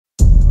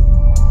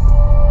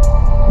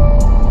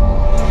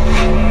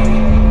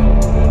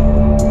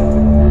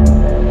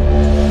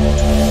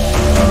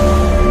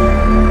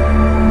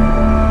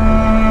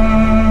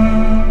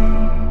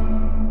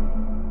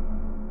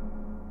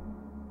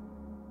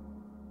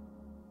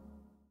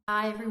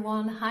Hi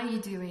everyone, how are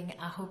you doing?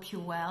 I hope you're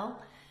well.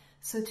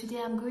 So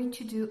today I'm going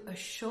to do a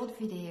short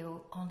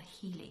video on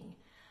healing.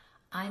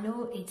 I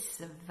know it's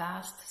a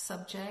vast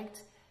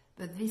subject,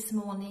 but this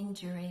morning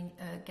during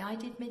a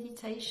guided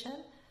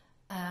meditation,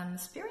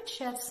 Spirit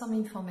shared some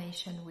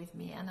information with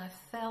me and I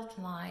felt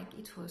like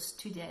it was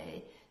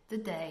today the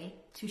day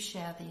to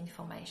share the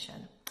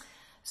information.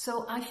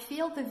 So I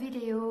feel the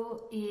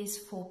video is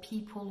for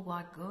people who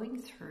are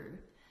going through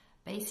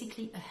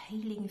basically a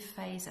healing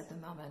phase at the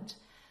moment,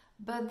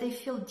 but they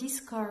feel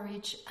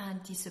discouraged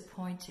and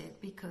disappointed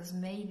because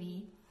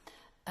maybe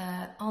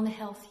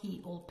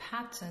unhealthy old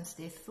patterns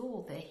they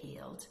thought they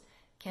healed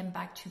came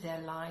back to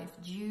their life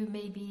due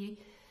maybe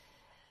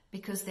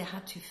because they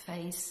had to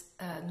face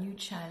a new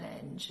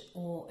challenge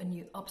or a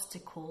new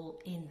obstacle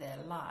in their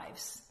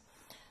lives.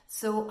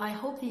 So I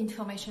hope the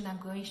information I'm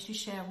going to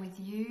share with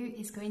you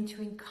is going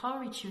to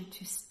encourage you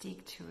to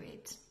stick to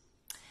it.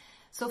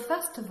 So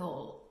first of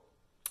all,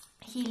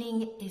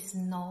 healing is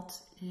not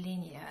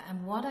linear.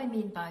 And what I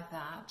mean by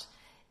that,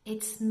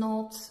 it's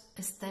not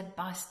a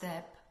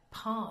step-by-step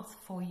path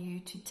for you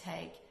to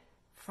take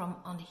from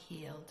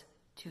unhealed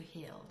to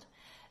healed.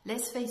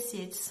 Let's face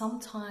it,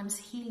 sometimes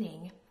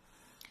healing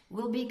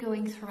will be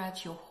going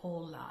throughout your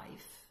whole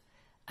life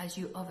as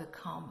you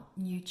overcome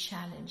new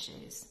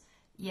challenges.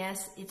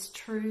 Yes, it's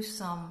true,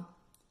 some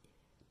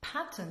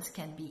patterns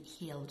can be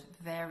healed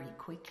very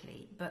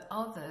quickly, but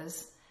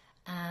others,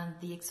 and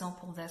the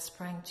example that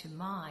sprang to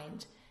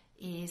mind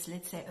is,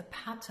 let's say, a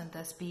pattern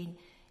that's been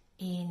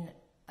in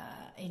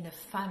a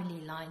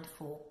family line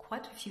for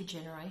quite a few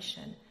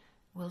generations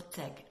will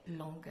take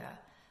longer.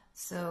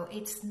 So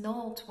it's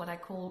not what I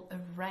call a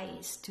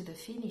race to the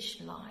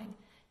finish line.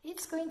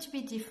 It's going to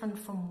be different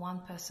from one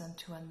person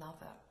to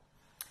another.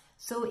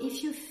 So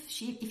if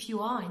you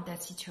are in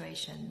that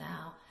situation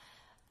now,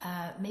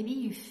 maybe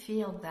you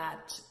feel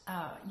that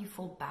you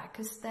fall back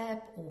a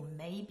step, or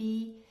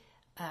maybe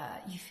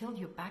you feel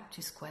you're back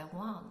to square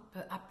one,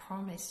 but I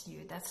promise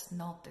you that's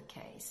not the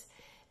case,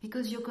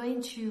 because you're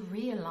going to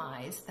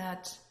realize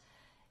that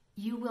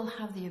you will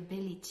have the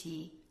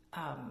ability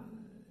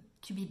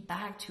to be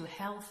back to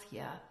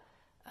healthier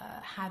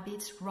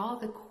habits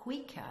rather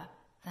quicker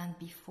than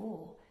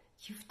before.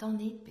 You've done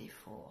it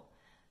before.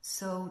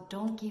 So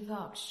don't give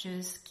up,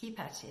 just keep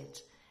at it.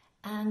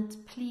 And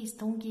please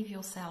don't give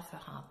yourself a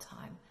hard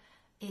time.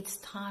 It's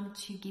time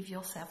to give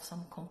yourself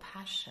some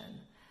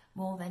compassion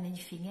more than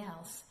anything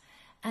else.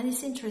 And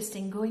it's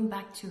interesting, going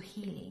back to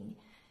healing,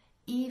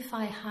 if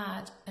I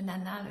had an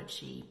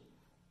analogy,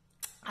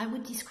 I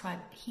would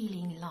describe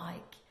healing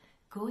like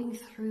going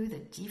through the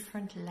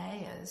different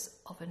layers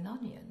of an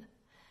onion.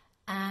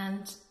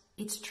 And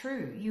it's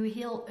true, you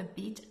heal a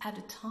bit at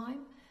a time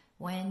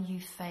when you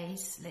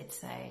face, let's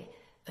say,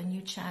 a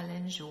new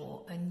challenge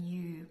or a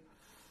new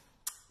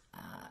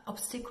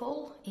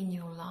obstacle in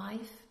your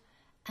life,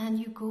 and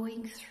you're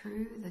going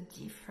through the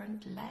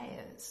different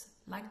layers,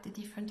 like the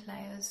different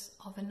layers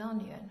of an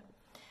onion.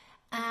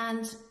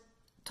 And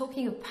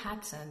talking of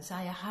patterns,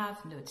 I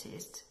have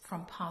noticed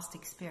from past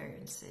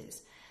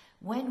experiences,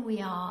 when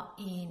we are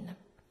in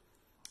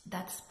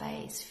that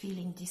space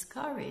feeling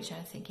discouraged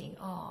and thinking,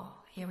 oh,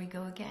 here we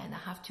go again,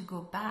 I have to go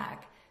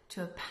back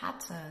to a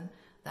pattern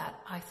that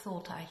I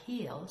thought I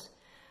healed,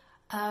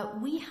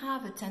 we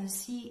have a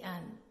tendency,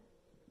 and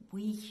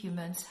we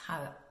humans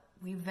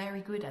we're very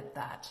good at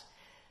that,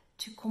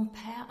 to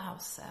compare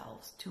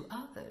ourselves to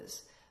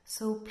others.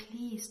 So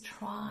please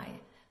try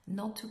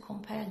not to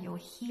compare your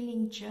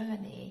healing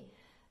journey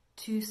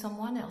to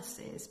someone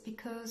else's,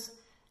 because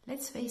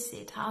let's face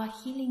it, our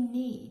healing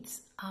needs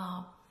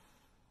are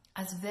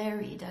as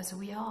varied as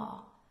we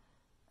are.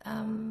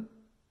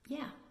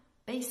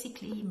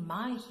 Basically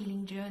my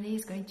healing journey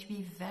is going to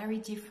be very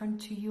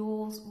different to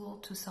yours or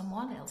to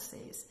someone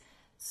else's.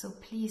 So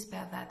please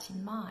bear that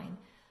in mind.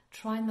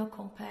 Try not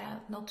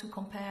to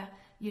compare,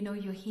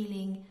 your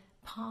healing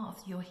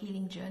path, your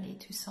healing journey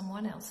to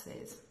someone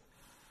else's.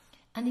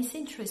 And it's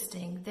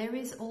interesting, there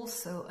is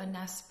also an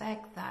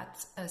aspect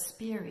that a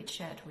spirit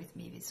shared with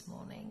me this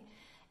morning.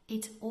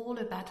 It's all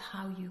about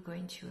how you're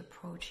going to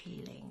approach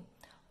healing.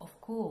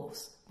 Of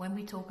course, when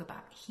we talk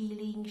about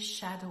healing,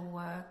 shadow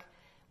work,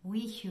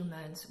 we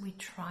humans, we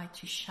try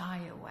to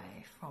shy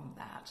away from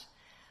that.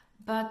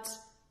 But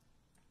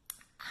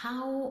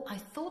how I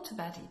thought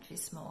about it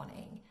this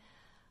morning,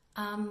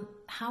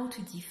 how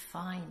to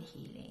define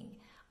healing.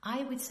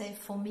 I would say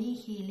for me,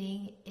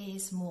 healing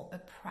is more a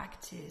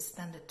practice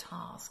than a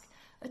task.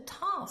 A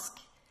task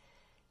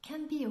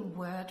can be a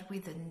word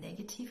with a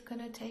negative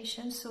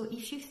connotation. So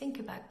if you think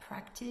about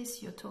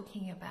practice, you're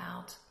talking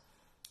about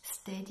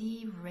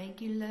steady,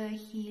 regular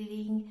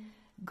healing,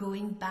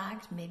 going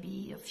back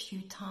maybe a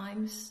few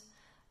times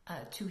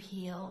to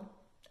heal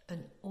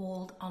an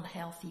old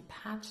unhealthy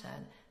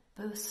pattern,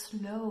 but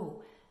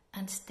slow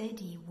and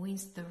steady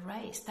wins the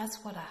race.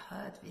 That's what I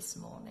heard this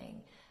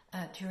morning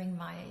during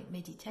my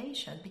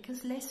meditation,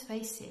 because let's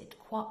face it,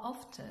 quite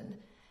often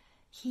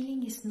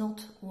healing is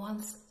not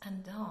once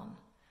and done.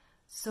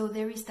 So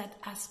there is that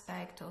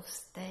aspect of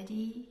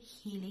steady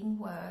healing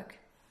work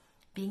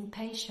being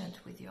patient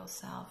with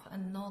yourself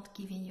and not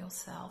giving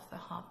yourself a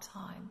hard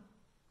time.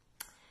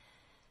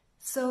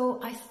 So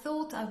I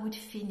thought I would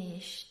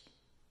finish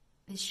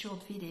this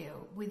short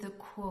video with a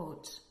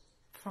quote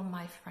from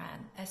my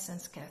friend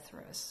Essence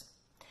Cathras.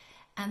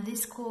 And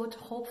this quote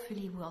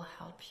hopefully will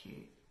help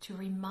you to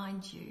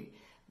remind you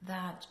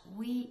that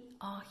we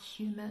are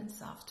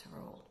humans after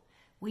all.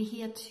 We're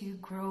here to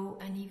grow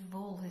and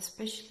evolve,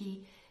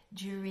 especially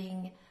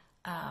during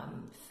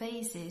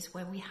phases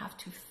where we have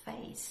to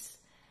face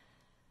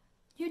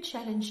new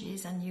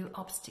challenges and new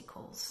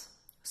obstacles.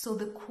 So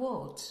the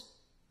quote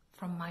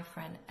from my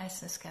friend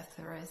Essence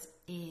Cathras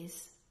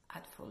is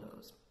as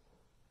follows: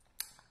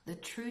 "The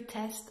true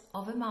test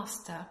of a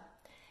master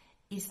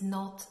is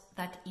not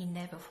that he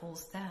never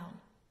falls down,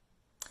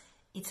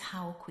 it's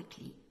how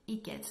quickly he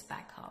gets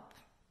back up."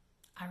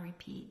 I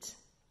repeat,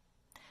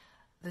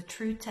 the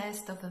true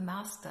test of a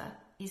master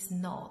is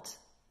not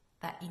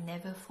that he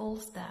never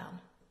falls down,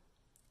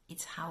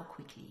 it's how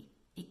quickly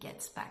he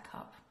gets back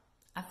up.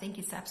 I think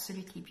it's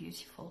absolutely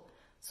beautiful.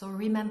 So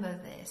remember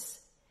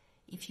this.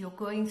 If you're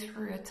going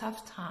through a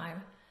tough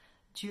time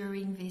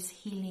during this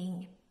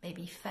healing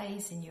maybe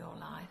phase in your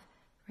life,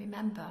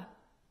 remember,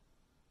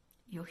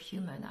 you're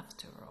human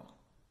after all,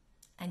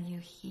 and you're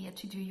here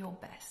to do your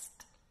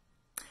best.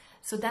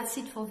 So that's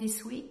it for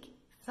this week.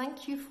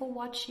 Thank you for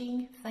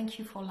watching. Thank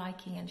you for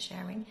liking and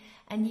sharing.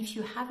 And if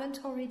you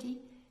haven't already,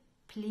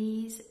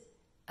 please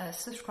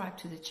subscribe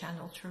to the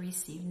channel to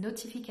receive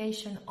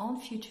notification on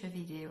future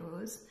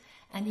videos.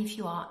 And if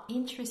you are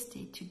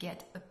interested to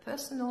get a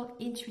personal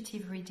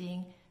intuitive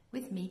reading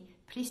with me,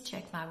 please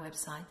check my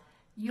website.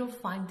 You'll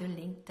find the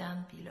link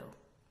down below.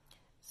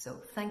 So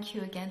thank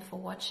you again for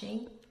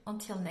watching.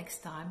 Until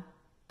next time,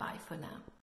 bye for now.